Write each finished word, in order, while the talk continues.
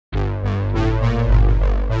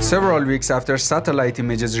Several weeks after satellite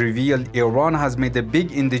images revealed Iran has made a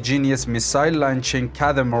big indigenous missile-launching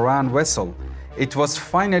Catamaran vessel, it was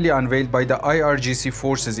finally unveiled by the IRGC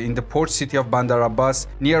forces in the port city of Bandar Abbas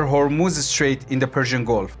near Hormuz Strait in the Persian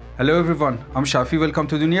Gulf. Hello everyone, I'm Shafi. Welcome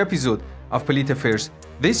to the new episode of Polit Affairs.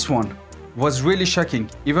 This one was really shocking,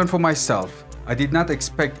 even for myself. I did not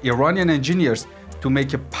expect Iranian engineers to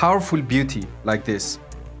make a powerful beauty like this.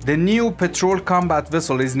 The new patrol combat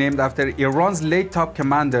vessel is named after Iran's late top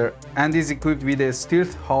commander and is equipped with a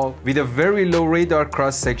stealth hull with a very low radar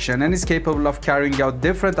cross-section and is capable of carrying out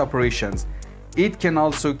different operations. It can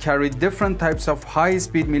also carry different types of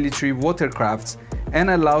high-speed military watercrafts and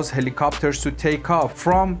allows helicopters to take off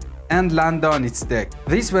from and land on its deck.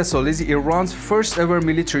 This vessel is Iran's first ever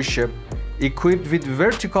military ship equipped with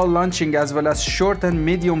vertical launching as well as short and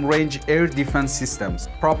medium range air defense systems.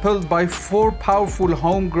 Propelled by 4 powerful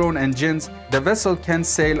homegrown engines, the vessel can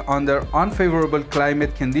sail under unfavorable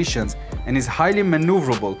climate conditions and is highly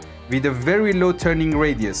maneuverable with a very low turning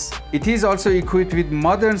radius. It is also equipped with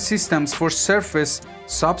modern systems for surface,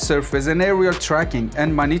 subsurface and aerial tracking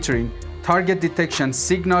and monitoring, target detection,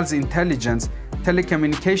 signals intelligence,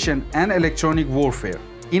 telecommunication and electronic warfare.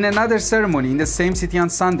 In another ceremony in the same city on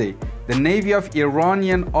Sunday, the Navy of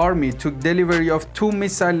Iranian Army took delivery of 2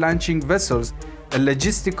 missile launching vessels, a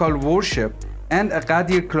logistical warship, and a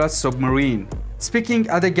Ghadir-class submarine. Speaking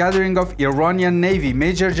at a gathering of Iranian Navy,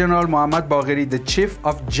 Major General Mohammad Bagheri, the Chief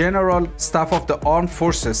of General Staff of the Armed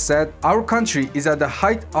Forces, said, "Our country is at the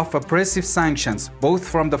height of oppressive sanctions, both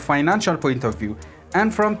from the financial point of view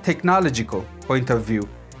and from technological point of view.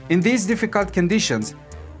 In these difficult conditions,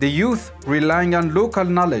 the youth, relying on local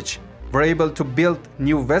knowledge, were able to build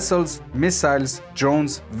new vessels, missiles,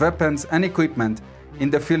 drones, weapons, and equipment in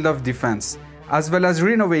the field of defense, as well as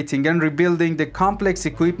renovating and rebuilding the complex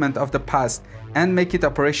equipment of the past and make it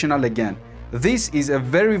operational again. This is a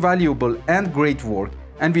very valuable and great work,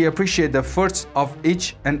 and we appreciate the efforts of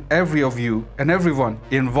each and every of you and everyone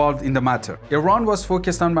involved in the matter." Iran was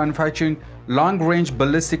focused on manufacturing long-range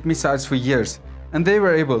ballistic missiles for years, and they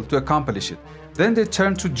were able to accomplish it. Then they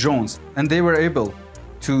turned to drones, and they were able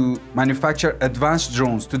to manufacture advanced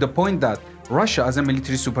drones to the point that Russia, as a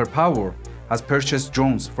military superpower, has purchased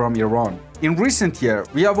drones from Iran. In recent years,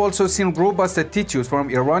 we have also seen robust attitudes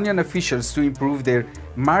from Iranian officials to improve their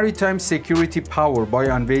maritime security power by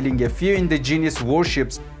unveiling a few indigenous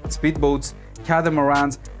warships, speedboats,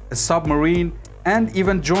 catamarans, a submarine, and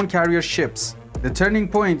even drone carrier ships. The turning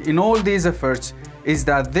point in all these efforts is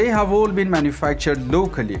that they have all been manufactured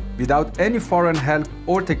locally without any foreign help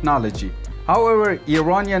or technology. However,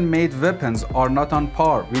 Iranian-made weapons are not on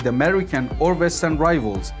par with American or Western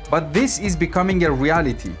rivals, but this is becoming a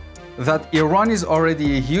reality that Iran is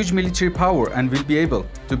already a huge military power and will be able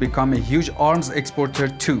to become a huge arms exporter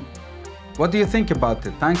too. What do you think about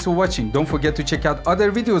it? Thanks for watching. Don't forget to check out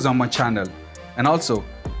other videos on my channel and also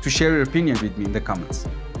to share your opinion with me in the comments.